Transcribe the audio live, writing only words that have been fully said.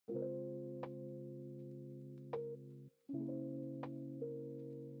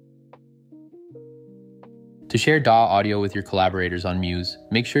To share DAW audio with your collaborators on Muse,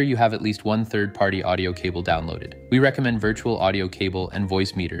 make sure you have at least one third-party audio cable downloaded. We recommend virtual audio cable and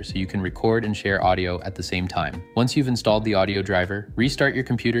voice meter so you can record and share audio at the same time. Once you've installed the audio driver, restart your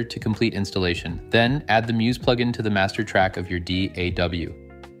computer to complete installation. Then add the Muse plugin to the master track of your DAW.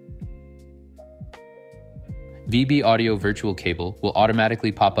 VB Audio Virtual Cable will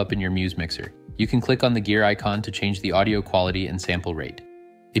automatically pop up in your Muse mixer. You can click on the gear icon to change the audio quality and sample rate.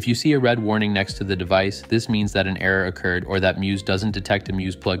 If you see a red warning next to the device, this means that an error occurred or that Muse doesn't detect a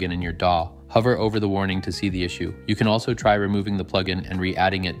Muse plugin in your DAW. Hover over the warning to see the issue. You can also try removing the plugin and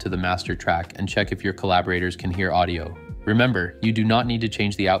re-adding it to the master track and check if your collaborators can hear audio. Remember, you do not need to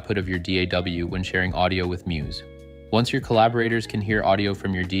change the output of your DAW when sharing audio with Muse. Once your collaborators can hear audio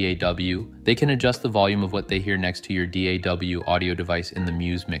from your DAW, they can adjust the volume of what they hear next to your DAW audio device in the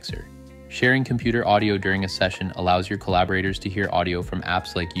Muse mixer. Sharing computer audio during a session allows your collaborators to hear audio from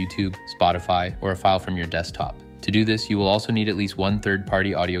apps like YouTube, Spotify, or a file from your desktop. To do this, you will also need at least one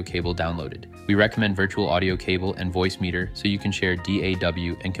third-party audio cable downloaded. We recommend virtual audio cable and voice meter so you can share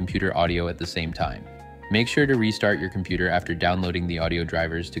DAW and computer audio at the same time. Make sure to restart your computer after downloading the audio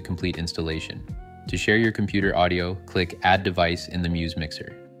drivers to complete installation. To share your computer audio, click Add Device in the Muse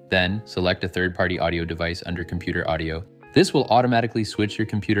mixer. Then, select a third-party audio device under Computer Audio. This will automatically switch your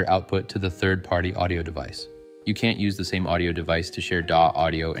computer output to the third-party audio device. You can't use the same audio device to share DAW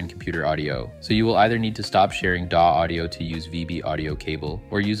audio and computer audio, so you will either need to stop sharing DAW audio to use VB audio cable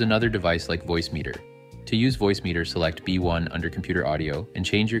or use another device like Voice Meter. To use Voice Meter, select B1 under Computer Audio and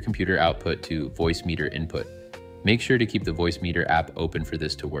change your computer output to Voice Meter Input. Make sure to keep the Voice Meter app open for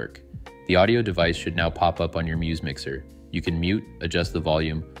this to work. The audio device should now pop up on your Muse mixer. You can mute, adjust the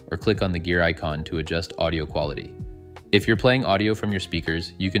volume, or click on the gear icon to adjust audio quality. If you're playing audio from your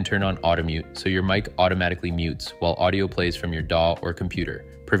speakers, you can turn on auto mute so your mic automatically mutes while audio plays from your DAW or computer,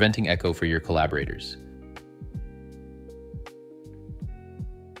 preventing echo for your collaborators.